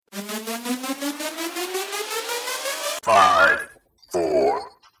5, 4,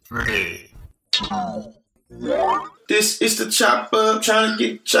 3, 2, 1. This is the chop up, trying to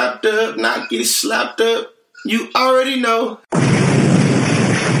get chopped up, not get slapped up. You already know.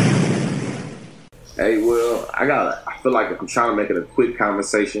 Hey, well, I feel like I'm trying to make it a quick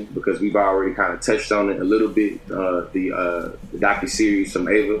conversation because we've already kind of touched on it a little bit. The docu-series from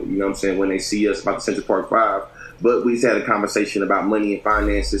Ava, you know what I'm saying, When They See Us, about the Central Park 5. But we just had a conversation about money and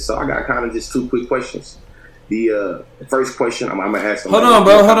finances. So I got kind of just two quick questions. The first question, I'm going to ask them. Hold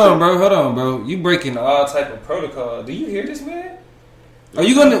on, bro. You breaking all type of protocol. Do you hear this, man? Are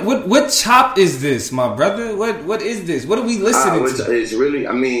you gonna what chop is this, my brother? What is this? What are we listening to? It's really,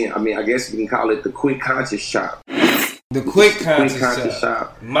 I mean, I guess you can call it the quick conscious chop. The quick conscious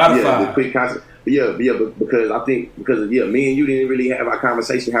chop. Modified. Yeah, the quick conscious. Yeah, but because I think me and you didn't really have our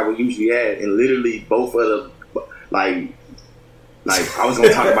conversation how we usually had, and literally both of the like I was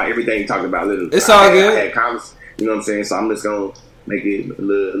gonna talk about everything you talked about. Literally, it's all good. I had comments, you know what I'm saying? So I'm just gonna make it a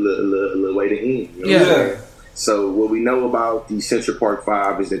little way to end. You know yeah. What I'm saying? So what we know about the Central Park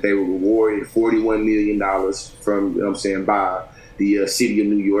 5 is that they were rewarded $41 million from, you know what I'm saying, by the city of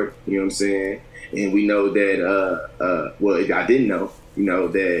New York, you know what I'm saying? And we know that, well, if I didn't know, you know,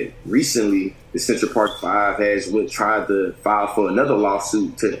 that recently the Central Park 5 has tried to file for another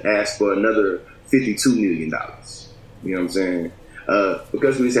lawsuit to ask for another $52 million. You know what I'm saying?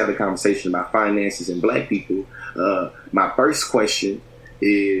 Because we just had a conversation about finances and black people, my first question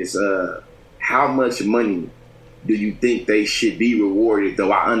is how much money do you think they should be rewarded?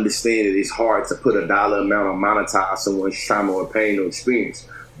 Though I understand that it's hard to put a dollar amount or monetize someone's trauma or pain or experience.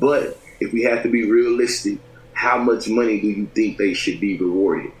 But if we have to be realistic, how much money do you think they should be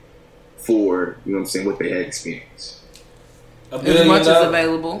rewarded for, you know what I'm saying, what they had experienced? As much as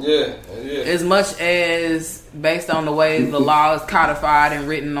available. Yeah. As much as based on the way the law is codified and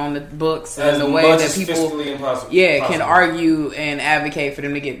written on the books and the way that people can argue and advocate for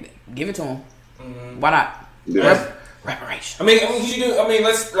them to give it to them. Mm-hmm. Why not? Yeah. Reparation. I mean,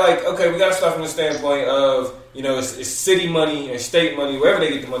 let's we gotta start from the standpoint of, you know, it's city money and state money, wherever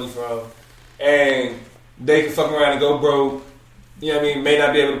they get the money from, and they can fuck around and go broke. You know what I mean? May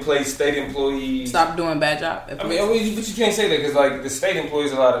not be able to play state employees. Stop doing bad job. But you can't say that because the state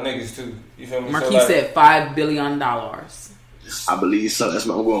employees a lot of niggas too. You feel me? Marquis said $5 billion. I believe so. That's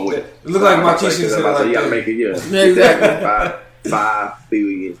what I'm going with. It look like Marquis said you gotta make it, Exactly. $5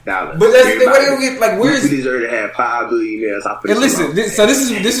 billion. But that's the way they get where's we deserve to have $5 billion. And listen, this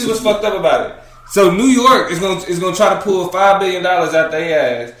is what's fucked up about it. So New York is gonna try to pull $5 billion out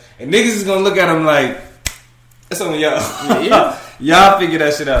their ass, and niggas is gonna look at them like that's on y'all. Yeah. Y'all figure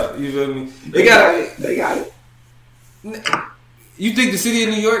that shit out. You feel me? They got it. You think the city of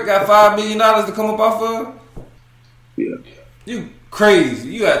New York got $5 billion to come up off of? Yeah. You crazy?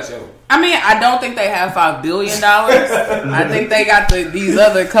 You got your. I mean, I don't think they have $5 billion. I think they got these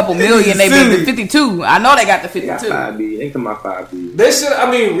other couple million. They been the 52. I know they got the 52. They got $5 billion. They come out $5 billion. They should.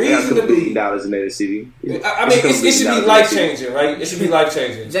 I mean, reason to be $1 billion in that city. I mean, it should be life changing, right? It should be life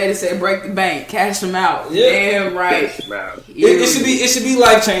changing. Jada said, "Break the bank, cash them out." Yeah. Damn right. Cash them out. It should be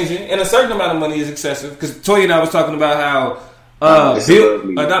life changing, and a certain amount of money is excessive. Because Toya and I was talking about how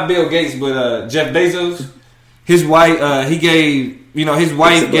not Bill Gates, but Jeff Bezos, his wife, he gave. You know, his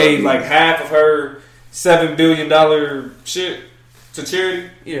wife gave like half of her $7 billion shit to charity.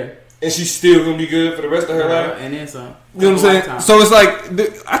 Yeah. And she's still gonna be good for the rest of her life. And then some. You know what I'm saying? So it's like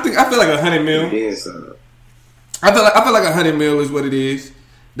I feel like $100 million. Yeah, son. I feel like $100 million is what it is.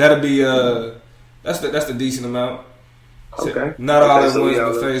 That'll be that's the decent amount. Okay. Not all at once,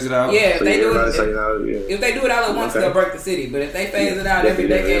 but phase it out. Yeah, if they do it all at once, they'll break the city. But if they phase it out every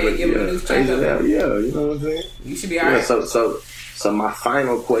decade, give them a new checkup. Yeah, you know what I'm saying? You should be alright. So my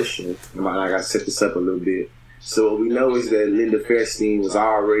final question, I got to set this up a little bit. So what we know is that Linda Fairstein was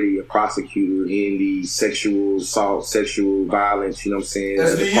already a prosecutor in the sexual assault, sexual violence, you know what I'm saying,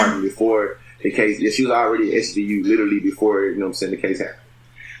 department before the case. Yeah, she was already SVU literally before, you know what I'm saying, the case happened.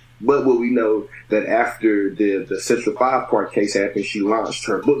 But what we know that after the Central 5 Park case happened, she launched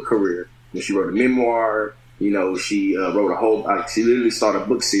her book career. She wrote a memoir, you know, she wrote she literally started a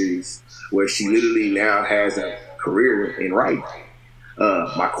book series where she literally now has a career in writing.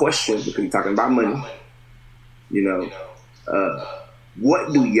 My question, because we're talking about money, you know,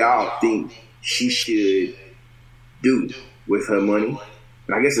 what do y'all think she should do with her money?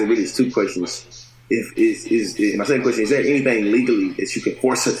 And I guess it really is two questions. My second question is there anything legally that you can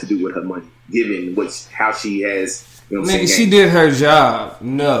force her to do with her money, given how she has, you know what I'm saying? She did her job.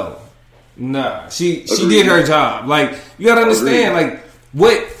 No. Nah. She did her job. Like, you gotta understand,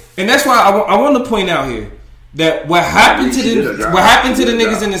 and that's why I want to point out here that what happened to the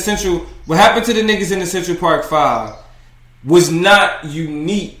niggas in the Central Park 5 was not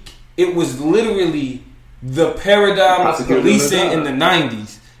unique. It was literally the paradigm of policing in the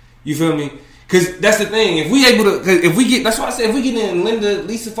 90s. You feel me? Because that's the thing. If we able to, if we get, that's why I said, if we get in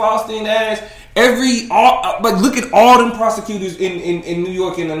Lisa Fairstein ass, but look at all them prosecutors in New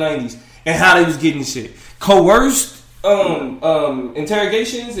York in the 90s and how they was getting shit. Coerced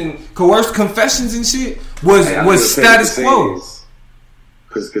interrogations and coerced confessions and shit was status quo.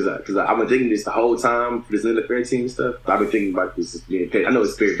 Because I've been thinking this the whole time for this Linda Fairstein stuff. I've been thinking about this being petty. I know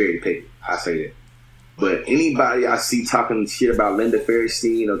it's very, very petty. I say that. But anybody I see talking shit about Linda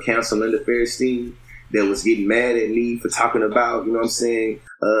Fairstein or counsel Linda Fairstein that was getting mad at me for talking about, you know what I'm saying,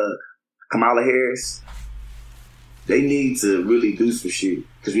 Kamala Harris, they need to really do some shit.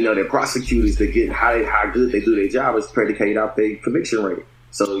 Because we know that prosecutors that get how good they do their job is predicated off their conviction rate.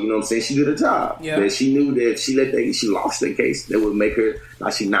 So, you know what I'm saying? She did her job. Yeah. That she knew that if she lost the case, that would make her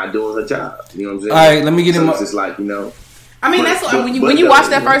like she not doing her job. You know what I'm saying? All right, let me get him up. It's just like, you know. I mean, that's what, when you watch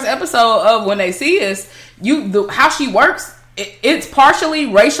that first episode of When They See Us, how she works, it's partially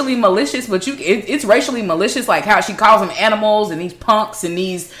racially malicious, but it's racially malicious, like how she calls them animals and these punks and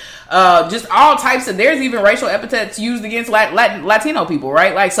these just all types of. There's even racial epithets used against Latino people,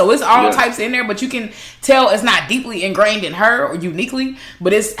 right? Like, so it's all types in there, but you can tell it's not deeply ingrained in her or uniquely,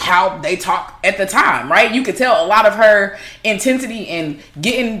 but it's how they talk at the time, right? You could tell a lot of her intensity in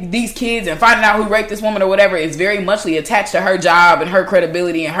getting these kids and finding out who raped this woman or whatever is very muchly attached to her job and her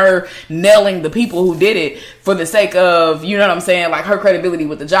credibility and her nailing the people who did it for the sake of, you know what I'm saying, like her credibility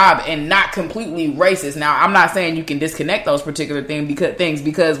with the job, and not completely racist. Now, I'm not saying you can disconnect those particular things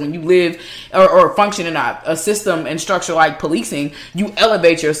because when you live or function in a system and structure like policing, you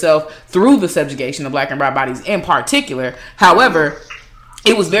elevate yourself through the subjugation of black and brown bodies in particular. However,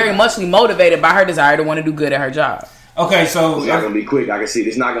 it was very muchly motivated by her desire to want to do good at her job. Okay, so it's not gonna be quick. I can see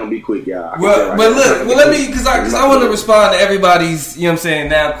it's not gonna be quick, y'all. Let me, because I want to respond to everybody's, you know what I'm saying,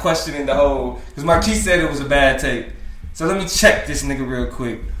 now questioning the whole, because Marquise said it was a bad take. So let me check this nigga real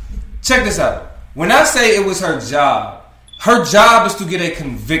quick. Check this out. When I say it was her job is to get a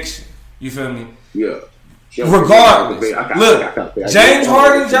conviction. You feel me? Yeah. Regardless, look, James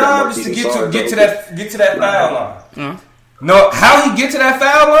Harden's job is to get to that foul line. Mm-hmm. No, how he get to that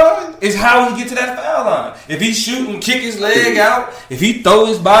foul line is how he get to that foul line. If he shoot and kick his leg out, if he throw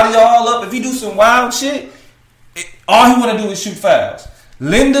his body all up, if he do some wild shit, all he want to do is shoot fouls.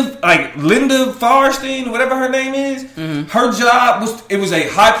 Linda Fairstein, whatever her name is, her job was a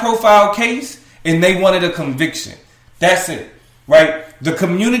high profile case, and they wanted a conviction. That's it, right? The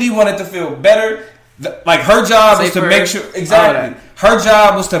community wanted to feel better. Like, her job was to make sure, exactly. Her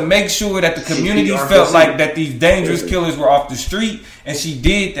job was to make sure that the community felt like that these dangerous killers were off the street, and she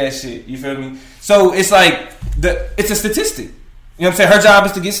did that shit. You feel me? So it's like it's a statistic. You know what I'm saying? Her job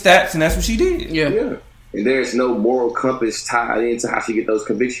is to get stats, and that's what she did. Yeah. And there's no moral compass tied into how she get those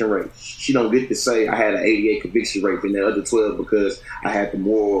conviction rates. She don't get to say I had an 88 conviction rate in the other 12 because I had the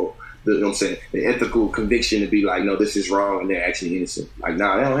moral, you know what I'm saying, the ethical conviction to be like, no, this is wrong, and they're actually innocent. Like,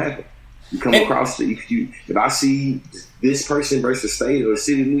 nah, that don't happen. You come across if I see this person versus state or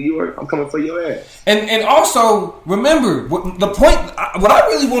city of New York, I'm coming for your ass. And also remember the point. What I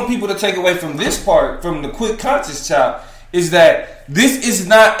really want people to take away from this part, from the quick conscious chop, is that this is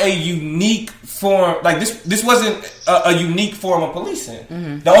not a unique form. Like, this wasn't a unique form of policing.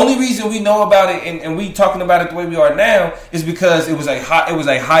 Mm-hmm. The only reason we know about it and we talking about it the way we are now is because it was a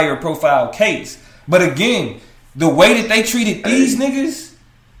higher profile case. But again, the way that they treated these niggas.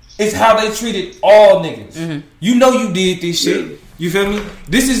 It's how they treated all niggas. Mm-hmm. You know you did this shit. Yeah. You feel me?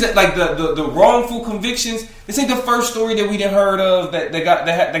 This is like the wrongful convictions. This ain't the first story that we done heard of that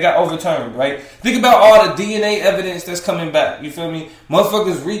got overturned, right? Think about all the DNA evidence that's coming back. You feel me?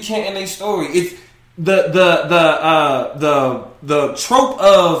 Motherfuckers recanting their story. It's the trope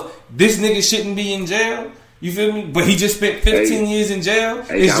of this nigga shouldn't be in jail. You feel me? But he just spent 15 years in jail.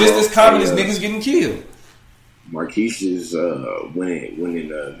 It's just as common as niggas getting killed. Marquisha's when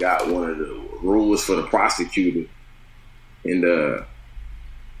it got one of the rules for the prosecutor, and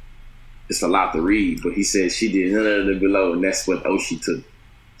it's a lot to read, but he said she did none of the below, and that's what oath she took.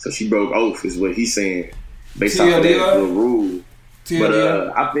 So she broke oath, is what he's saying, based off of that rule.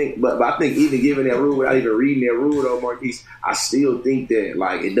 But I think even given that rule, without even reading that rule though, Marquise, I still think that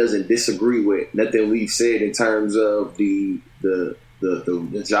like it doesn't disagree with nothing we've said in terms of the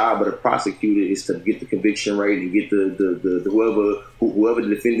job of the prosecutor is to get the conviction rate and get the whoever the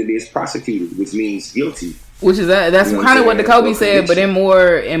defendant is prosecuted, which means guilty. Which is that's kind of what Jacoby said, but in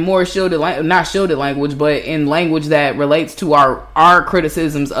more shielded not shielded language, but in language that relates to our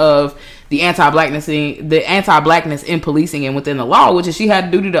criticisms of the anti-blackness in policing and within the law, which is she had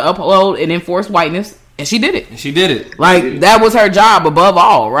a duty to uphold and enforce whiteness And she did it. Like, that was her job above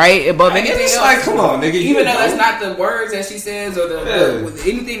all, right? Above anything else. Like, come on, nigga. Even though that's not the words that she says or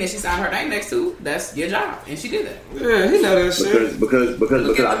anything that she signed her name next to, that's your job. And she did that. Yeah, he know that shit.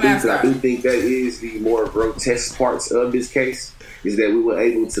 Because I do think that is the more grotesque parts of this case, is that we were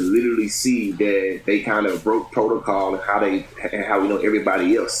able to literally see that they kind of broke protocol and how we know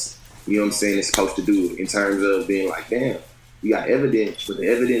everybody else, you know what I'm saying, is supposed to do it in terms of being like, damn, we got evidence, but the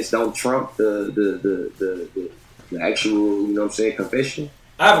evidence don't trump the actual, you know what I'm saying, confession.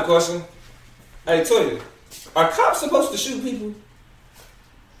 I have a question. Hey, Toya, are cops supposed to shoot people?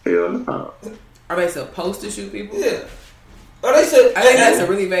 Hell no. Are they supposed to shoot people? Yeah. I think that's a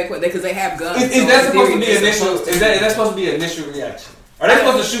really vague question because they have guns. Is that supposed to be initial? Is that supposed to be an initial reaction? Are they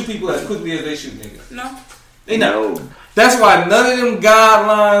supposed to shoot people as quickly as they shoot niggas? No. They know. That's why none of them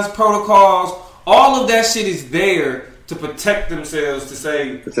guidelines, protocols, all of that shit is there to protect themselves,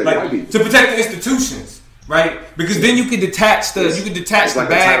 to protect the institutions, right? Because then you can detach the like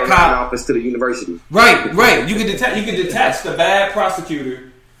bad cop office to the university. Right. You can detach the bad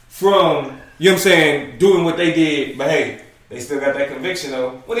prosecutor from, you know what I'm saying, doing what they did, but hey, they still got that conviction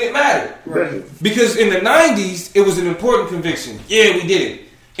though. Well, it mattered. Right. Because in the 90s, it was an important conviction. Yeah, we did it.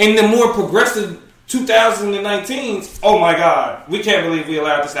 In the more progressive 2019s, oh my God, we can't believe we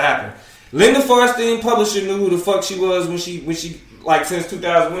allowed this to happen. Linda Fairstein, publisher, knew who the fuck she was when she like since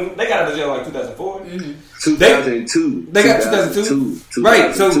 2000. When they got out of jail like 2004. Mm-hmm. 2002. They got 2002.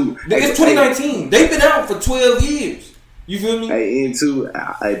 Right. So it's 2019. They've been out for 12 years. You feel me? Hey, and too,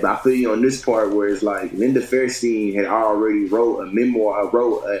 I feel you on this part where it's like Linda Fairstein had already wrote a memoir,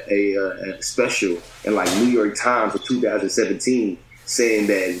 wrote a special in like New York Times for 2017, saying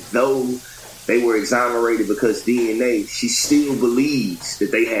that though they were exonerated because DNA, she still believes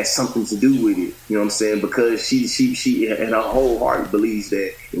that they had something to do with it. You know what I'm saying? Because she in her whole heart believes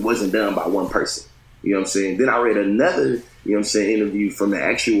that it wasn't done by one person. You know what I'm saying? Then I read another, you know what I'm saying, interview from the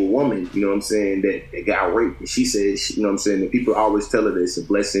actual woman, you know what I'm saying, that got raped. And she said, you know what I'm saying, that people always tell her that it's a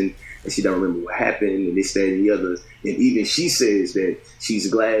blessing and she don't remember what happened and this, that, and the other. And even she says that she's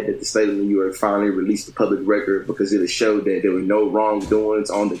glad that the state of New York finally released the public record because it showed that there were no wrongdoings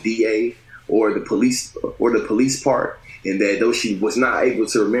on the DA or the police part, and that though she was not able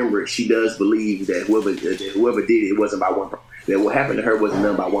to remember it, she does believe that whoever did it wasn't by one person. That what happened to her wasn't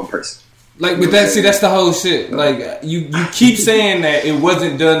done by one person. Like with that, see, that's the whole shit. Like you keep saying that it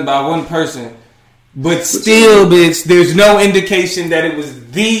wasn't done by one person, but still, bitch, there's no indication that it was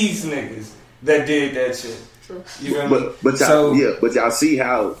these niggas that did that shit. True. You know what I mean? But y'all see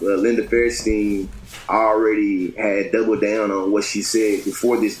how Linda Fairstein already had doubled down on what she said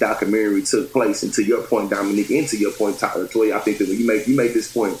before this documentary took place. And to your point, Dominique, and to your point, Toya, I think that when you make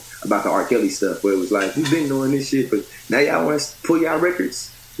this point about the R. Kelly stuff, where it was like, we've been doing this shit, but now y'all want to pull y'all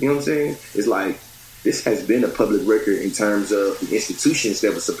records. You know what I'm saying? It's like, this has been a public record in terms of the institutions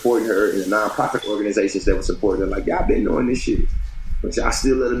that were supporting her and the nonprofit organizations that were supporting her. Like, y'all been doing this shit, but y'all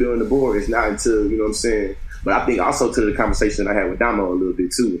still let her be on the board. It's not until, you know what I'm saying? But I think also to the conversation I had with Damo a little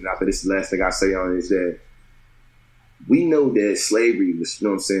bit too, and I think this is the last thing I say on it, is that we know that slavery was, you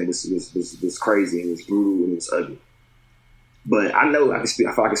know what I'm saying, was crazy and it was brutal and it was ugly. But I know I feel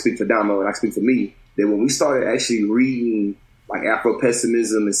like I can speak for Damo and I can speak for me, that when we started actually reading like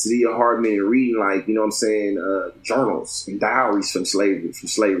Afro-pessimism and Celia Hardman and reading like, you know what I'm saying, journals and diaries from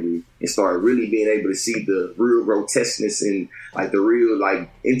slavery and started really being able to see the real grotesqueness and like the real like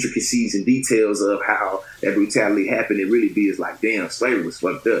intricacies and details of how that brutality happened, it really is like, damn, slavery was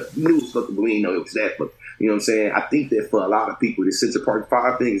fucked up. You knew it was fucked up, but we didn't know it was that fucked up. You know what I'm saying? I think that for a lot of people, the Central Park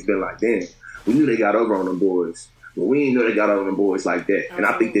 5 thing has been like, damn, we knew they got over on them boys. But we didn't know they got over them boys like that. And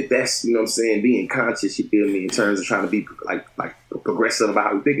I think that that's, you know what I'm saying, being conscious, you feel me, in terms of trying to be like progressive about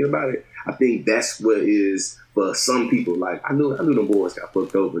how we're thinking about it. I think that's what is for some people. Like, I knew them boys got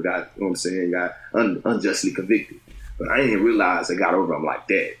fucked over, got, you know what I'm saying, got unjustly convicted. But I didn't realize they got over them like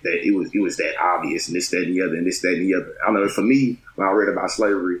that. That it was that obvious and this, that, and the other, and this, that, and the other. I know for me, when I read about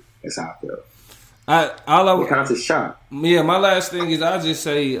slavery, that's how I felt. Conscious shock. Yeah, my last thing is I'll just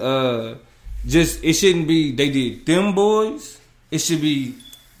say, it shouldn't be they did them boys. It should be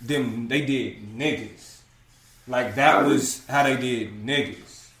them. They did niggas. Like that was how they did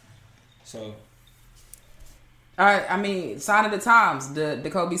niggas. So, I mean, sign of the times. The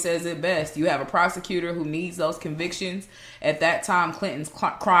Kobe says it best. You have a prosecutor who needs those convictions. At that time, Clinton's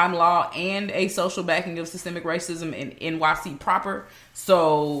crime law and a social backing of systemic racism in NYC proper.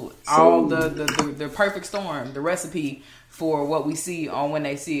 So all the perfect storm, the recipe for what we see on When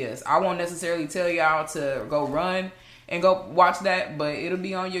They See Us. I won't necessarily tell y'all to go run and go watch that, but it'll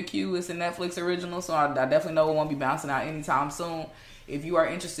be on your queue. It's a Netflix original, so I definitely know it won't be bouncing out anytime soon. if you are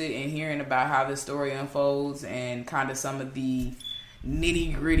interested in hearing about how this story unfolds and kind of some of the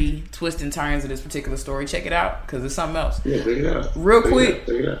nitty gritty twists and turns of this particular story, check it out because it's something else. Yeah, check it out. Real quick.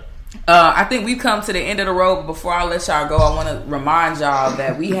 Check it out. I think we've come to the end of the road, but before I let y'all go, I want to remind y'all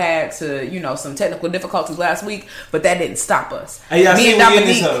that we had to, some technical difficulties last week, but that didn't stop us. Hey,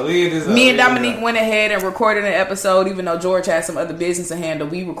 me and Dominique went ahead and recorded an episode, even though George had some other business to handle.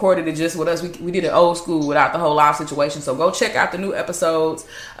 We recorded it just with us. We did it old school without the whole live situation. So go check out the new episodes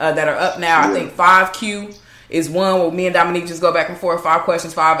that are up now. I think 5Q is one where me and Dominique just go back and forth, 5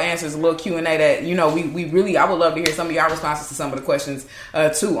 questions, 5 answers, a little Q&A that, we really, I would love to hear some of y'all responses to some of the questions,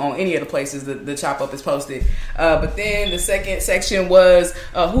 too, on any of the places that the Chop Up is posted. But then the second section was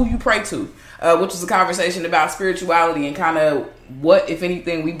who you pray to, which was a conversation about spirituality and kind of what, if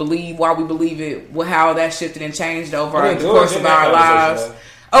anything, we believe, why we believe it, how that shifted and changed over the course of our lives.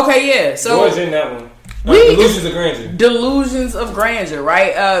 Okay, yeah. So George in that one. Delusions of grandeur. Delusions of grandeur,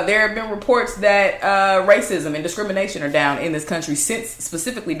 right? There have been reports that racism and discrimination are down in this country since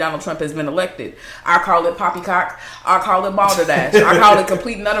specifically Donald Trump has been elected. I call it poppycock. I call it balderdash. I call it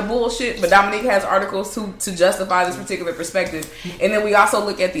complete and utter bullshit. But Dominique has articles to justify this particular perspective. And then we also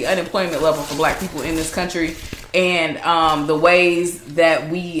look at the unemployment level for black people in this country and the ways that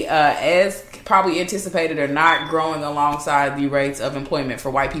we, as probably anticipated, are not growing alongside the rates of employment for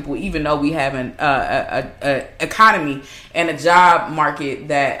white people, even though we have an economy and a job market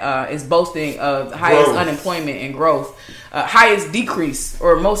that is boasting of highest unemployment and growth, highest decrease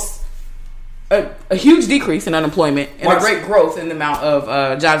or a huge decrease in unemployment and a great growth in the amount of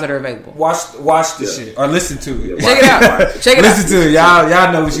jobs that are available. Watch this shit or listen to it. Check it out. Check it out. Listen to it.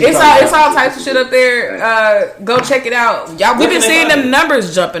 Y'all know what she's It's all types of shit up there. Go check it out. Y'all, we've been seeing them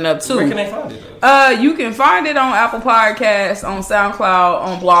numbers jumping up too. Where can they find it? You can find it on Apple Podcasts, on SoundCloud,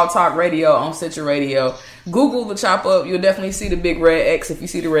 on Blog Talk Radio, on Stitcher Radio. Google the Chop Up. You'll definitely see the big red X. If you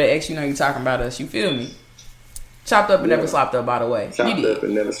see the red X, you know you're talking about us. You feel me? Chopped up and never slopped up, by the way. Chopped up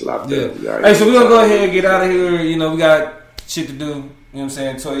and never slopped up. Hey, so we're going to go ahead and get out of here. We got shit to do. You know what I'm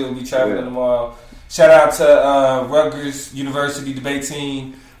saying? Toya will be traveling tomorrow. Shout out to Rutgers University debate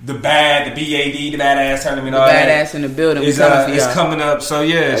team. The BAD, the badass tournament. The badass in the building. It's coming up. So,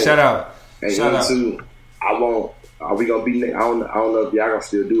 shout out. Hey, shout out. Too, are we going to be, I don't know if y'all going to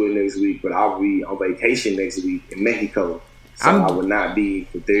still do it next week, but I'll be on vacation next week in Mexico. So I will not be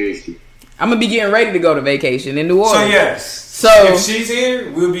for Thursday. I'm going to be getting ready to go to vacation in New Orleans. So, yes. So if she's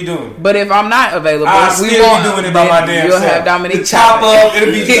here, we'll be doing it. But if I'm not available, we won't be doing it by my damn You'll self. Have Dominique the chop up.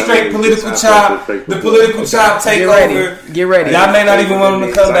 It'll be straight political chop. The political chop take over. Get ready. Y'all may not even want them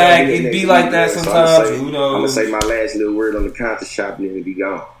to come back. It be like that sometimes. Who knows? I'm going to say my last little word on the conscious chop and then it'll be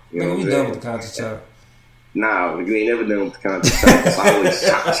gone. We done with the conscious chop. Nah, we ain't never done with the conscious chop. It's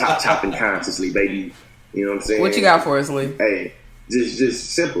always chopping consciously, baby. You know what I'm saying? What you got for us, Lee? Hey,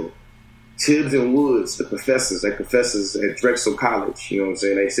 just simple. Tibbs and Woods, they're professors at Drexel College, you know what I'm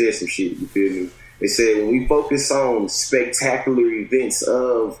saying? They said some shit, you feel me? They said when we focus on spectacular events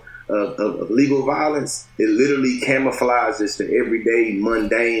of legal violence, it literally camouflages the everyday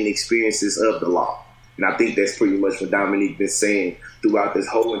mundane experiences of the law. And I think that's pretty much what Dominique been saying throughout this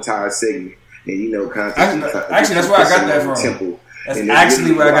whole entire segment. And actually, that's where I got that from. Temple. That's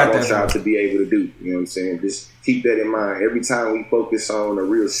actually where I got that from. To be able to do, you know what I'm saying? Just keep that in mind. Every time we focus on a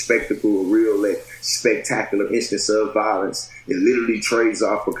real spectacle, a real spectacular instance of violence, it literally trades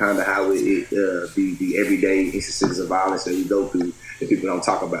off of kind of how the everyday instances of violence that we go through that people don't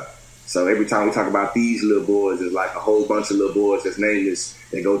talk about. So every time we talk about these little boys, there's like a whole bunch of little boys that's nameless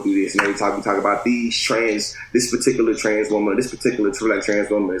that go through this. And every time we talk about this particular trans woman, this particular black trans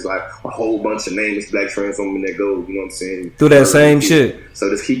woman, is like a whole bunch of nameless black trans women that go, you know what I'm saying? Through that same shit. So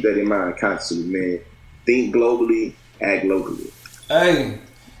just keep that in mind constantly, man. Think globally, act locally. Hey.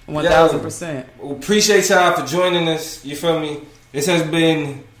 1,000%. Appreciate y'all for joining us. You feel me? This has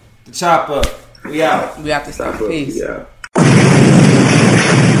been the Chop Up. We out. We have to stop. Peace. Yeah.